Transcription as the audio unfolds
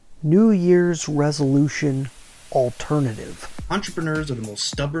New Year's resolution alternative. Entrepreneurs are the most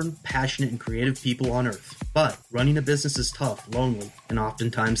stubborn, passionate, and creative people on earth. But running a business is tough, lonely, and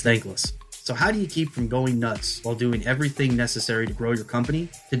oftentimes thankless. So how do you keep from going nuts while doing everything necessary to grow your company?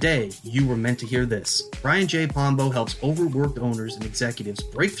 Today, you were meant to hear this. Brian J. Pombo helps overworked owners and executives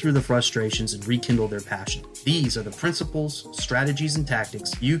break through the frustrations and rekindle their passion. These are the principles, strategies, and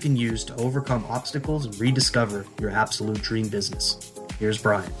tactics you can use to overcome obstacles and rediscover your absolute dream business. Here's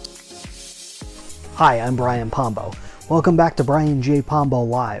Brian. Hi, I'm Brian Pombo. Welcome back to Brian J. Pombo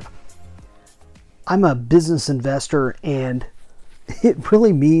Live. I'm a business investor, and it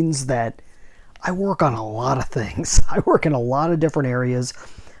really means that I work on a lot of things. I work in a lot of different areas.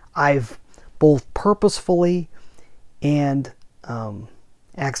 I've both purposefully and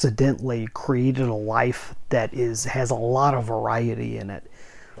accidentally created a life that has a lot of variety in it.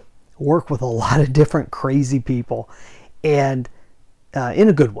 Work with a lot of different crazy people, and in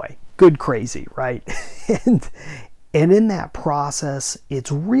a good way. Good crazy, right? and in that process,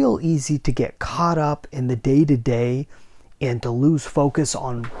 it's real easy to get caught up in the day-to-day and to lose focus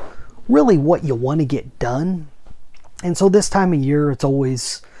on really what you want to get done. And so this time of year, it's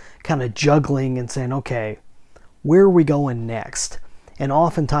always kind of juggling and saying, okay, where are we going next? And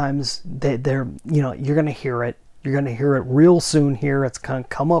oftentimes you're going to hear it. You're going to hear it real soon here. It's going to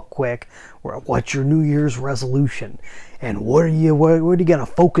come up quick. What's your New Year's resolution? And what are you going to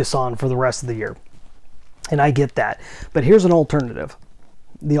focus on for the rest of the year? And I get that. But here's an alternative.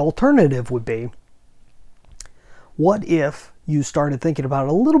 The alternative would be, what if you started thinking about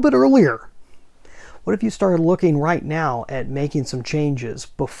it a little bit earlier? What if you started looking right now at making some changes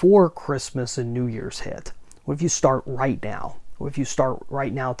before Christmas and New Year's hit? What if you start right now? What if you start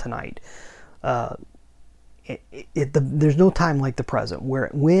right now tonight? There's no time like the present.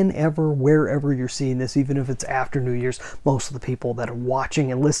 Wherever you're seeing this, even if it's after New Year's, most of the people that are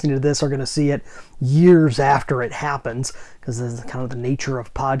watching and listening to this are going to see it years after it happens, because this is kind of the nature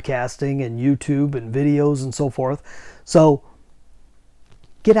of podcasting and YouTube and videos and so forth. So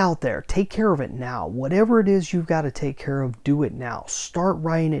get out there, take care of it now. Whatever it is you've got to take care of, do it now. Start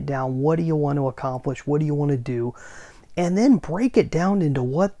writing it down. What do you want to accomplish? What do you want to do? And then break it down into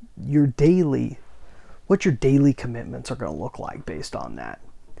what your daily commitments are going to look like based on that.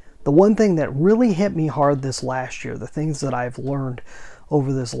 The one thing that really hit me hard this last year, the things that I've learned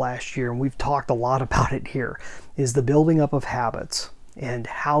over this last year, and we've talked a lot about it here, is the building up of habits and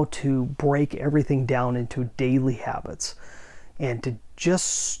how to break everything down into daily habits and to just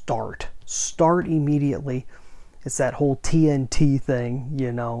start immediately. It's that whole TNT thing,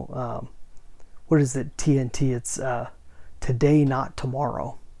 what is it? TNT, it's today, not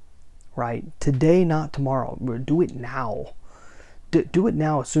tomorrow. Right? Today, not tomorrow. Do it now. Do it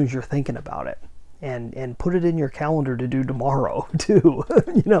now as soon as you're thinking about it. And put it in your calendar to do tomorrow too.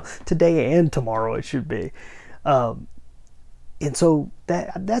 Today and tomorrow it should be. And so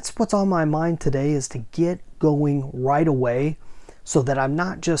that's what's on my mind today, is to get going right away, so that I'm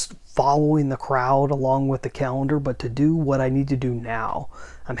not just following the crowd along with the calendar, but to do what I need to do now.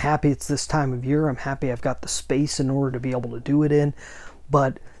 I'm happy it's this time of year. I'm happy I've got the space in order to be able to do it in.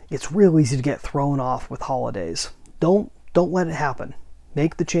 But it's real easy to get thrown off with holidays. Don't let it happen.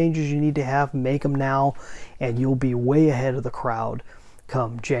 Make the changes you need to have, make them now, and you'll be way ahead of the crowd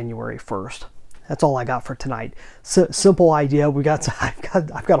come January 1st. That's all I got for tonight. Simple idea.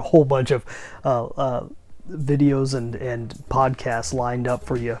 I've got a whole bunch of videos and podcasts lined up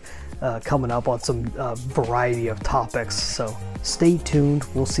for you coming up on some variety of topics. So stay tuned.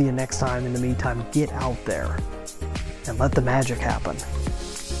 We'll see you next time. In the meantime, get out there and let the magic happen.